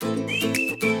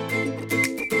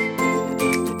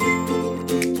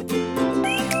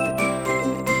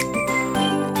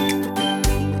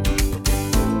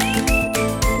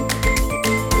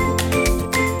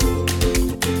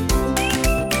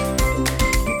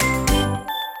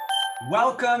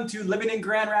Welcome to Living in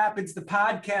Grand Rapids, the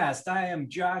podcast. I am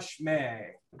Josh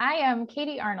May. I am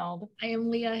Katie Arnold. I am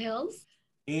Leah Hills.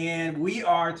 And we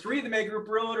are three of the May Group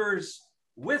Realtors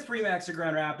with Remax of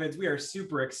Grand Rapids. We are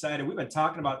super excited. We've been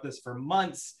talking about this for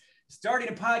months, starting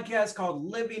a podcast called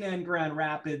Living in Grand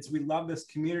Rapids. We love this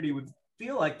community. We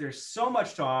feel like there's so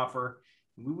much to offer.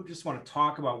 We would just want to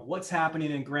talk about what's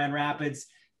happening in Grand Rapids,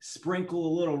 sprinkle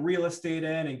a little real estate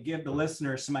in, and give the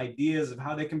listeners some ideas of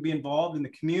how they can be involved in the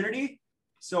community.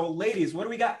 So ladies, what do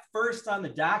we got first on the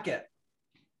docket?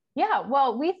 Yeah,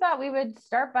 well, we thought we would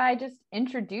start by just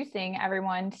introducing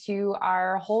everyone to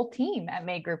our whole team at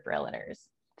May Group Realtors.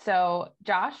 So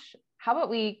Josh, how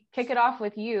about we kick it off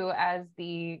with you as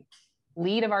the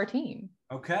lead of our team?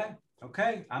 Okay.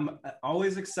 I'm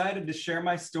always excited to share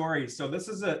my story. So this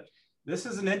is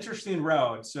an interesting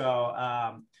road. So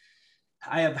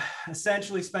I have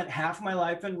essentially spent half my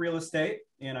life in real estate,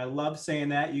 and I love saying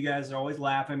that. You guys always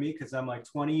laugh at me because I'm like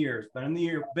 20 years, but I'm in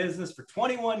the business for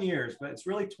 21 years, but it's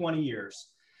really 20 years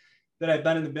that I've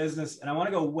been in the business. And I want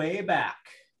to go way back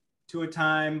to a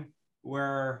time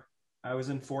where I was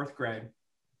in fourth grade.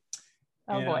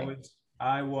 Oh boy.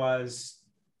 I was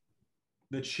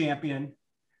the champion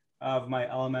of my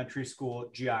elementary school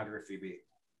geography bee.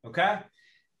 Okay.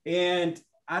 And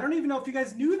I don't even know if you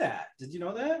guys knew that. Did you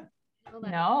know that?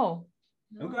 No.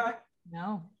 Okay.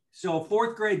 No. So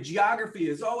fourth grade geography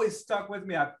has always stuck with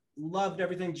me. I've loved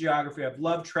everything geography. I've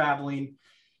loved traveling.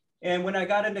 And when I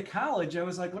got into college, I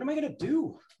was like, what am I going to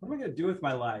do? What am I going to do with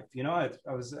my life? You know,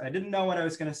 I didn't know what I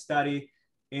was going to study.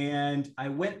 And I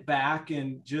went back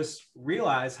and just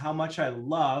realized how much I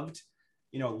loved,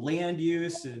 you know, land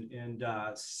use and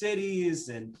cities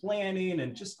and planning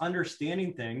and just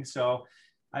understanding things. So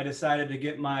I decided to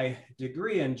get my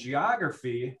degree in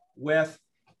geography with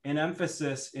an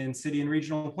emphasis in city and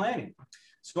regional planning.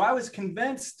 So I was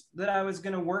convinced that I was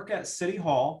going to work at City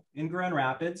Hall in Grand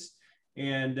Rapids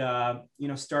and,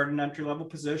 start an entry-level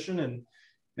position and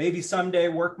maybe someday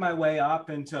work my way up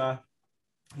into,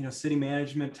 city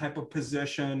management type of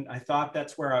position. I thought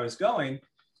that's where I was going.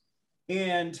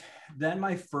 And then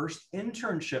my first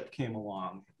internship came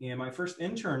along. And my first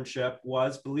internship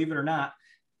was, believe it or not,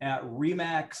 at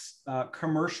Remax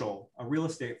Commercial, a real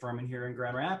estate firm here in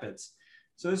Grand Rapids.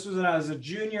 So this was when I was a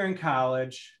junior in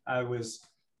college. I was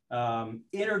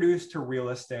introduced to real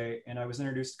estate, and I was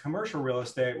introduced to commercial real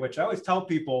estate, which I always tell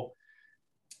people,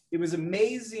 it was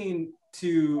amazing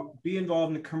to be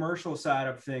involved in the commercial side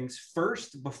of things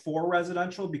first before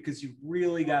residential, because you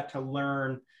really got to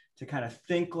learn to kind of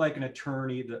think like an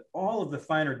attorney, that all of the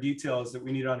finer details that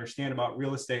we need to understand about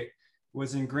real estate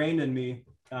was ingrained in me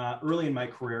early in my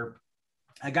career.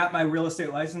 I got my real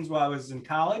estate license while I was in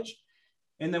college.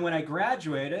 And then when I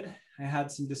graduated, I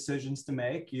had some decisions to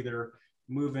make, either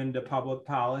move into public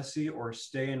policy or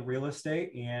stay in real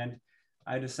estate. And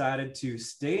I decided to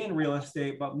stay in real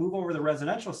estate, but move over the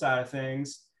residential side of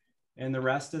things. And the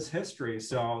rest is history.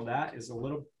 So that is a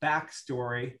little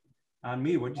backstory on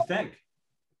me. What do you think?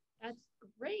 That's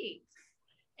great.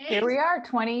 And here we are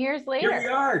 20 years later. Here we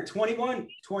are 20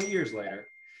 years later.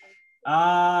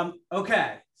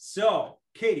 Okay. So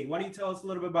Katie, why don't you tell us a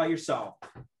little bit about yourself?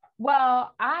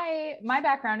 Well, my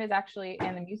background is actually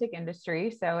in the music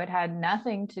industry, so it had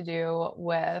nothing to do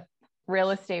with real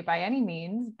estate by any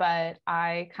means, but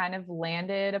I kind of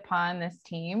landed upon this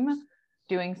team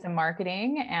doing some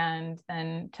marketing and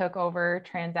then took over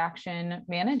transaction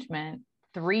management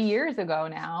 3 years ago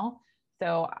now.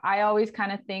 So I always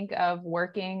kind of think of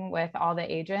working with all the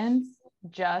agents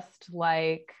just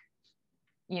like,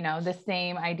 the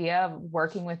same idea of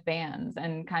working with bands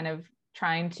and kind of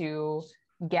trying to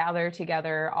gather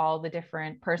together all the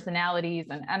different personalities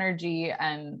and energy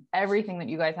and everything that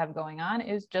you guys have going on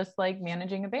is just like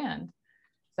managing a band.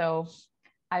 So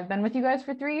I've been with you guys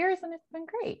for 3 years and it's been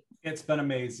great. It's been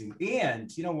amazing.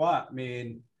 And you know what? I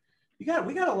mean, we got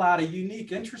a lot of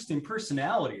unique, interesting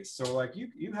personalities. So like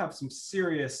you have some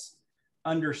serious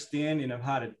understanding of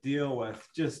how to deal with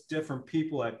just different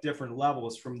people at different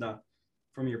levels from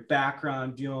your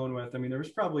background dealing with. I mean,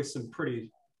 there's probably some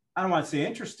pretty, I don't want to say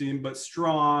interesting, but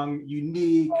strong,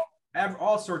 unique,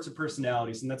 all sorts of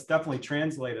personalities. And that's definitely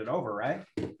translated over, right?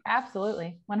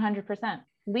 Absolutely. 100%.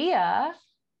 Leah,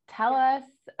 tell us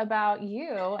about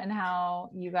you and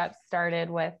how you got started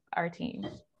with our team.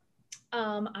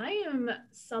 I am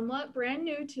somewhat brand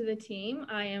new to the team.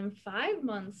 I am 5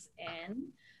 months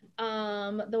in.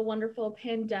 The wonderful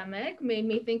pandemic made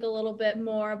me think a little bit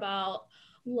more about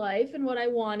life and what I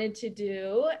wanted to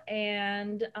do.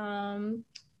 And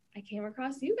I came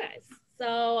across you guys.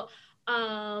 So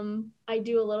I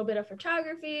do a little bit of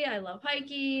photography. I love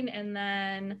hiking. And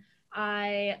then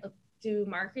I do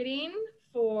marketing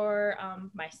for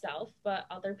myself, but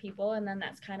other people. And then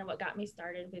that's kind of what got me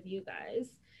started with you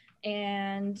guys,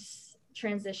 and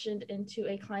transitioned into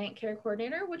a client care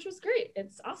coordinator, which was great.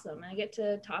 It's awesome. I get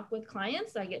to talk with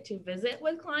clients. I get to visit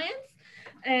with clients,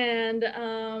 and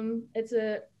it's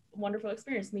a wonderful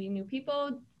experience, meeting new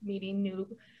people, meeting new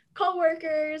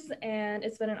coworkers, and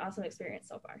it's been an awesome experience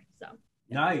so far. So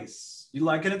nice. You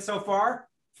liking it so far?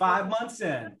 5 months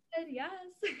in. Yes.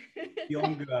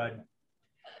 Feeling good.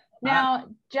 Now,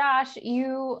 Josh,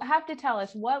 you have to tell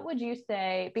us, what would you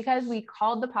say, because we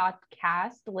called the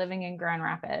podcast Living in Grand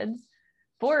Rapids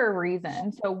for a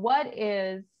reason. So what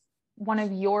is one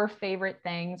of your favorite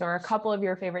things, or a couple of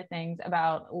your favorite things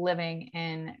about living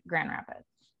in Grand Rapids?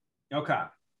 Okay.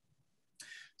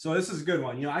 So this is a good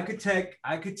one. You know, I could take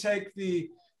the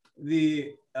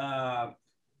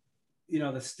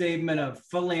the statement of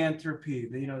philanthropy,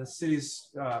 the city's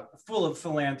full of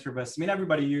philanthropists. I mean,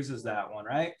 everybody uses that one,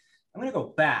 right? I'm going to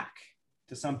go back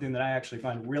to something that I actually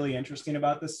find really interesting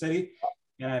about this city.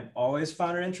 And I've always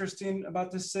found it interesting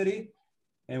about this city.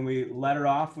 And we let it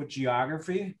off with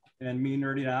geography, and me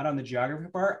nerding out on the geography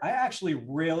part. I actually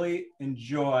really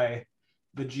enjoy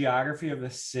the geography of the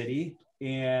city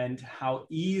and how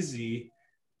easy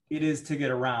it is to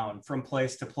get around from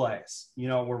place to place. You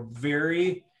know, we're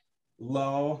very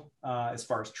low as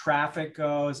far as traffic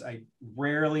goes. I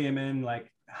rarely am in like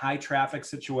high traffic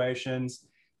situations.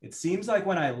 It seems like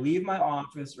when I leave my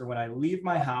office or when I leave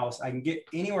my house, I can get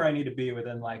anywhere I need to be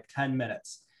within like 10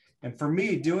 minutes. And for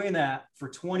me, doing that for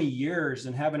 20 years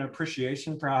and having an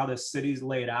appreciation for how this city's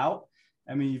laid out.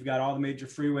 I mean, you've got all the major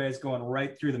freeways going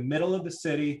right through the middle of the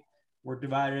city. We're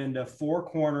divided into 4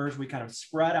 corners. We kind of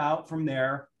spread out from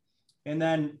there. And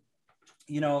then,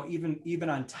 even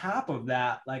on top of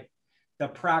that, like the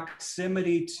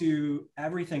proximity to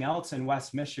everything else in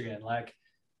West Michigan. Like,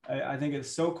 I think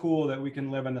it's so cool that we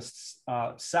can live in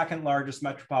the second largest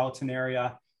metropolitan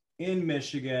area in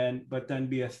Michigan, but then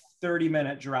be a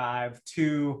 30-minute drive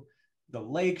to the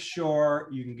lake shore.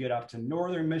 You can get up to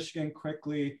northern Michigan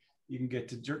quickly. You can get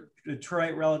to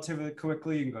Detroit relatively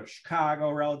quickly. You can go to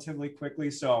Chicago relatively quickly.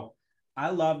 So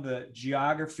I love the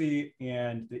geography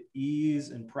and the ease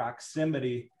and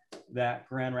proximity that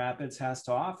Grand Rapids has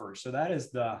to offer. So that is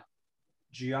the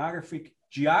geography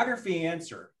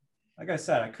answer. Like I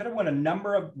said, I could have went a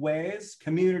number of ways: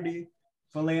 community,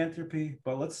 philanthropy,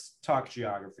 but let's talk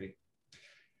geography.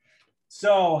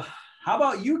 So how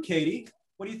about you, Katie?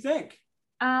 What do you think?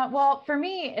 Well, for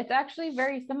me, it's actually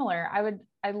very similar.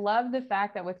 I love the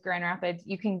fact that with Grand Rapids,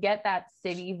 you can get that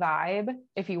city vibe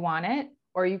if you want it,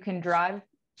 or you can drive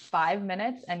 5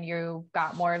 minutes and you've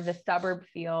got more of the suburb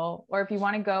feel. Or if you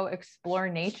want to go explore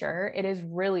nature, it is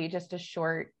really just a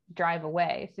short drive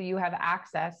away. So you have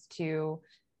access to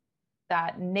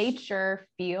that nature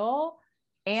feel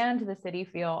and the city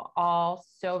feel all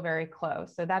so very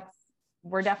close. So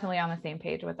we're definitely on the same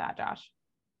page with that, Josh.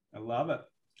 I love it.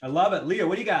 I love it. Leah,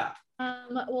 what do you got?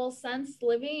 Well,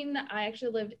 I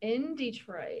actually lived in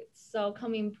Detroit. So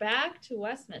coming back to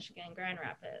West Michigan, Grand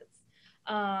Rapids,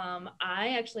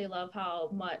 I actually love how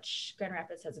much Grand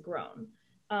Rapids has grown.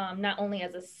 Not only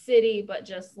as a city, but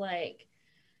just like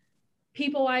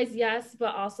people-wise, yes,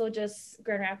 but also just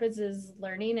Grand Rapids is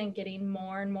learning and getting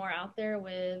more and more out there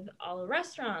with all the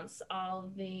restaurants,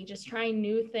 just trying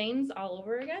new things all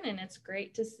over again. And it's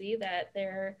great to see that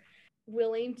they're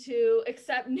willing to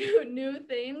accept new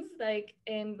things, like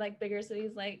in like bigger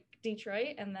cities like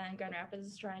Detroit, and then Grand Rapids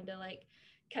is trying to like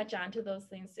catch on to those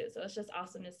things too. So it's just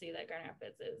awesome to see that Grand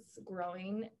Rapids is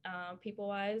growing people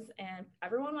wise, and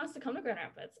everyone wants to come to Grand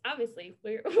Rapids. Obviously,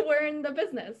 we're in the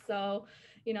business, so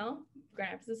Grand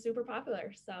Rapids is super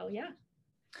popular. So yeah,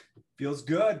 feels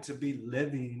good to be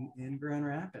living in Grand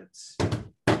Rapids.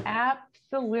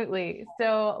 Absolutely.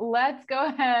 So let's go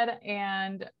ahead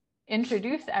and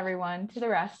introduce everyone to the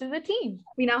rest of the team.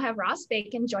 We now have Ross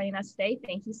Bacon joining us today.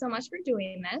 Thank you so much for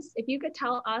doing this. If you could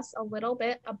tell us a little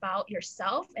bit about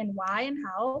yourself and why and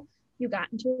how you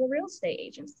got into the real estate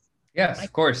agency. Yes,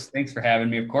 of course. Thanks for having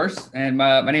me, of course. And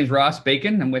my name is Ross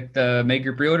Bacon. I'm with May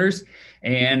Group Realtors,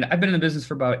 and I've been in the business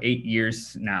for about 8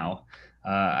 years now.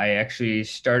 I actually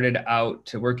started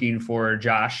out working for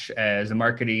Josh as a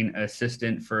marketing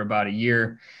assistant for about a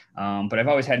year. But I've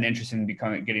always had an interest in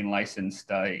getting licensed,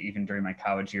 even during my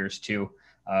college years too.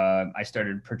 I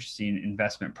started purchasing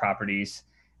investment properties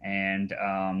and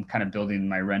kind of building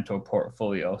my rental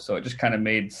portfolio. So it just kind of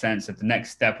made sense that the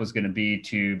next step was going to be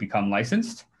to become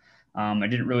licensed. I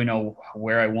didn't really know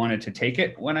where I wanted to take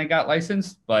it when I got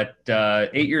licensed, but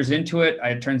 8 years into it,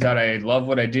 it turns out I love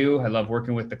what I do. I love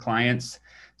working with the clients.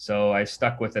 So I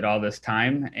stuck with it all this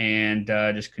time and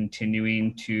just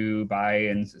continuing to buy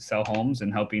and sell homes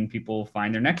and helping people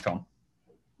find their next home.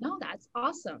 No, that's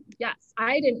awesome. Yes.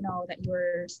 I didn't know that you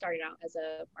were starting out as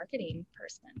a marketing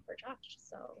person for Josh.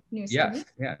 So news to me.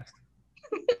 Yes.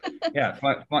 Yeah.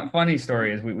 Funny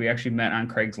story is we actually met on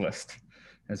Craigslist,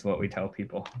 is what we tell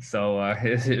people. So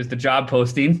it was the job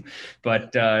posting,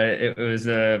 but it was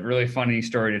a really funny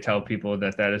story to tell people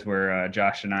that is where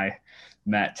Josh and I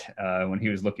met when he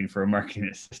was looking for a marketing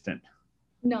assistant.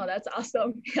 No, that's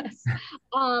awesome. Yes.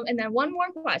 And then one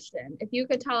more question. If you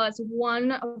could tell us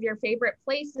one of your favorite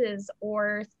places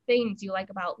or things you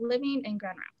like about living in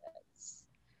Grand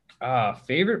Rapids.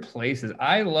 Favorite places.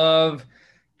 I love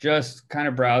just kind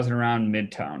of browsing around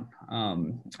Midtown.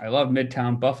 I love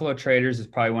Midtown. Buffalo Traders is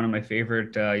probably one of my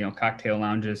favorite, cocktail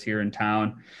lounges here in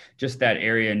town. Just that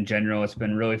area in general. It's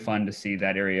been really fun to see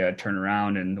that area turn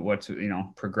around and what's,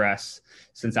 progress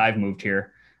since I've moved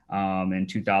here in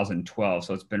 2012.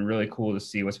 So it's been really cool to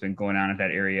see what's been going on at that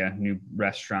area. New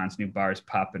restaurants, new bars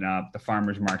popping up. The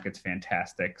farmers market's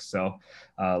fantastic. So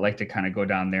I like to kind of go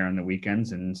down there on the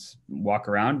weekends and walk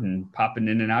around and popping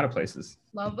in and out of places.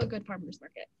 Love a good farmers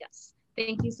market. Yes.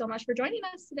 Thank you so much for joining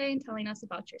us today and telling us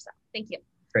about yourself. Thank you.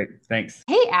 Great. Thanks.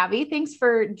 Hey, Abby, thanks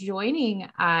for joining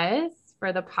us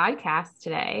for the podcast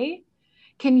today.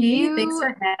 Thanks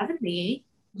for having me.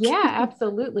 Yeah,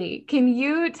 absolutely. Can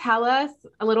you tell us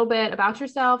a little bit about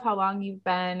yourself, how long you've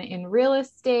been in real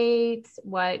estate,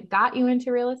 what got you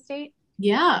into real estate?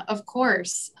 Yeah, of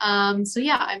course. I'm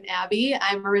Abby.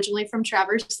 I'm originally from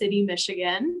Traverse City,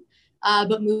 Michigan,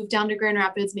 but moved down to Grand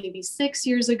Rapids maybe 6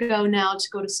 years ago now to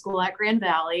go to school at Grand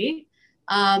Valley.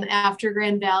 After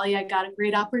Grand Valley, I got a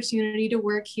great opportunity to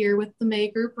work here with the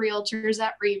May Group Realtors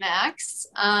at RE/MAX.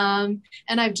 And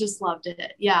I've just loved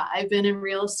it. Yeah, I've been in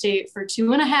real estate for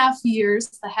 2.5 years.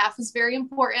 The half is very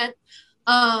important.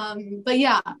 But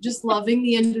yeah, just loving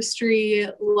the industry,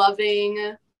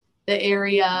 loving the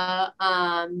area.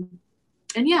 And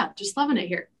yeah, just loving it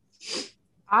here.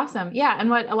 Awesome. Yeah. And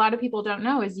what a lot of people don't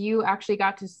know is you actually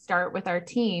got to start with our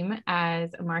team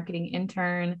as a marketing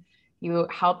intern. You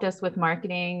helped us with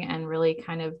marketing and really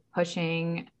kind of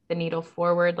pushing the needle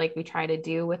forward like we try to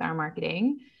do with our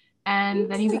marketing. And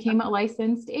then you became a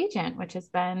licensed agent, which has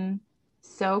been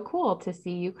so cool to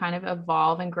see you kind of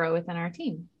evolve and grow within our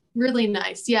team. Really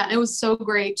nice. Yeah. It was so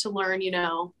great to learn,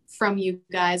 from you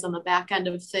guys on the back end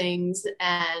of things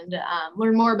and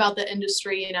learn more about the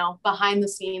industry, behind the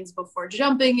scenes before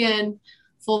jumping in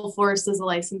full force as a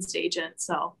licensed agent.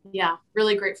 So yeah,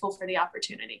 really grateful for the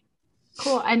opportunity.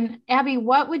 Cool. And Abby,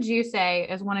 what would you say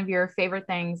is one of your favorite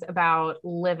things about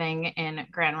living in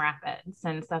Grand Rapids,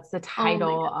 since that's the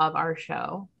title of our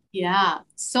show? Yeah,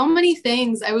 so many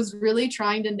things. I was really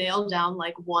trying to nail down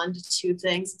like 1 to 2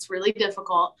 things. It's really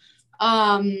difficult.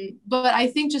 But I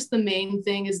think just the main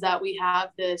thing is that we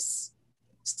have this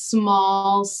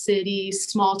small city,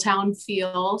 small town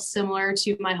feel similar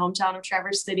to my hometown of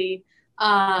Traverse City.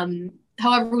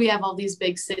 However, we have all these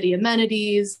big city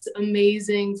amenities,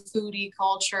 amazing foodie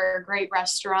culture, great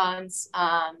restaurants,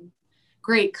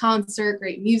 great concert,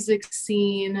 great music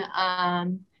scene,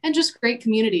 and just great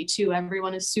community too.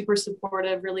 Everyone is super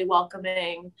supportive, really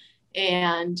welcoming.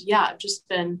 And yeah, I've just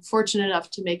been fortunate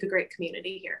enough to make a great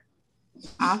community here.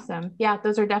 Awesome. Yeah,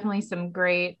 those are definitely some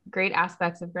great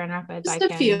aspects of Grand Rapids.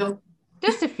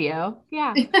 Just a few.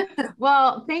 Yeah.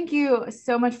 Well, thank you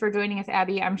so much for joining us,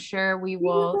 Abby. I'm sure we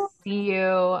will see you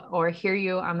or hear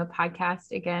you on the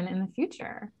podcast again in the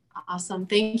future. Awesome.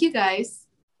 Thank you guys.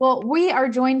 Well, we are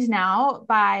joined now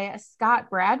by Scott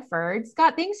Bradford.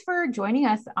 Scott, thanks for joining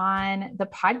us on the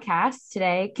podcast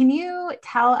today. Can you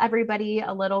tell everybody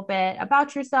a little bit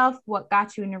about yourself, what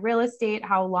got you into real estate,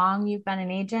 how long you've been an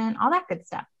agent, all that good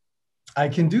stuff? I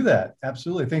can do that.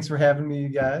 Absolutely. Thanks for having me, you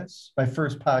guys. My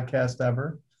first podcast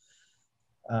ever.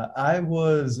 I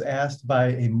was asked by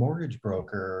a mortgage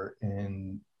broker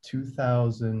in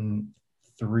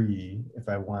 2003 if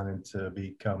I wanted to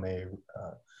become a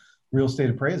real estate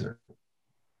appraiser.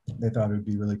 They thought it would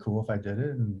be really cool if I did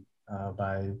it. And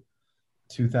by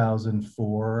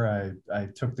 2004, I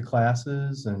took the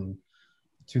classes, and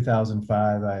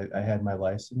 2005, I had my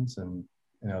license, and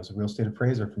I was a real estate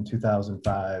appraiser from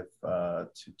 2005 to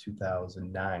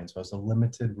 2009. So I was a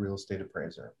limited real estate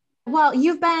appraiser. Well,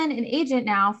 you've been an agent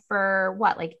now for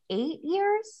what, like 8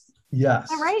 years? Yes. Is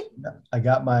that right? I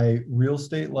got my real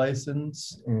estate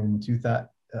license in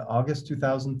August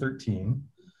 2013.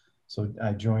 So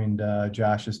I joined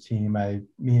Josh's team.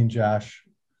 Me and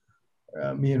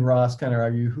Ross kind of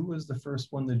argue who was the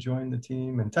first one to join the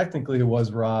team. And technically it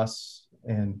was Ross,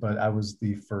 but I was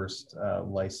the first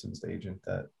licensed agent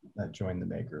that joined the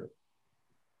May Group.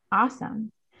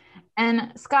 Awesome.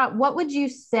 And Scott, what would you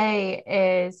say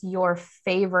is your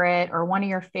favorite or one of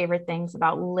your favorite things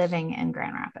about living in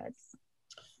Grand Rapids?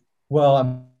 Well,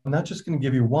 I'm not just going to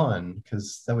give you one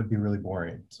because that would be really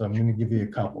boring. So I'm going to give you a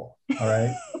couple. All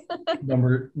right.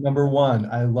 Number one,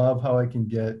 I love how I can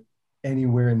get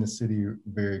anywhere in the city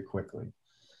very quickly.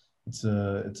 It's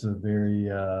a very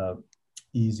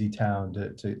easy town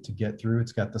to get through.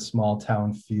 It's got the small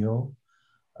town feel.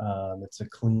 It's a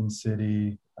clean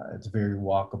city. It's very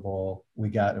walkable. We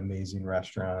got amazing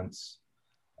restaurants.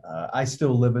 I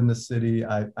still live in the city.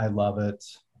 I love it.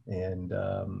 And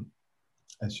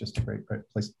it's just a great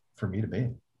place for me to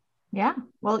be. Yeah.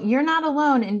 Well, you're not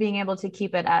alone in being able to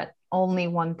keep it at only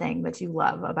one thing that you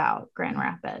love about Grand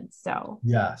Rapids. So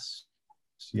yes.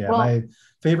 Yeah. Well, my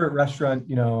favorite restaurant,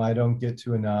 I don't get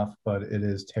to enough, but it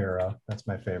is Terra. That's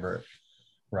my favorite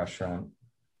restaurant.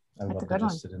 I love to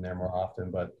just sit in there more often,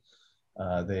 but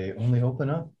they only open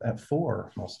up at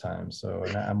 4 most times. So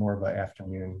I'm more of an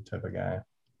afternoon type of guy.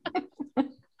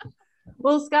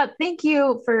 Well, Scott, thank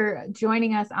you for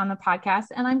joining us on the podcast.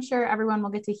 And I'm sure everyone will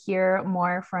get to hear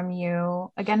more from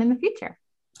you again in the future.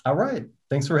 All right.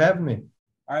 Thanks for having me.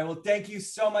 All right. Well, thank you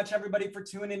so much, everybody, for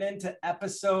tuning in to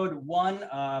episode 1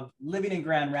 of Living in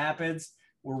Grand Rapids.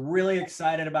 We're really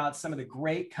excited about some of the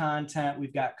great content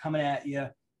we've got coming at you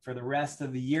for the rest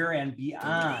of the year and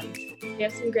beyond. We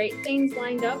have some great things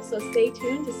lined up, so stay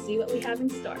tuned to see what we have in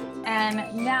store.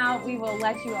 And now we will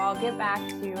let you all get back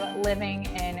to living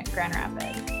in Grand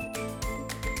Rapids.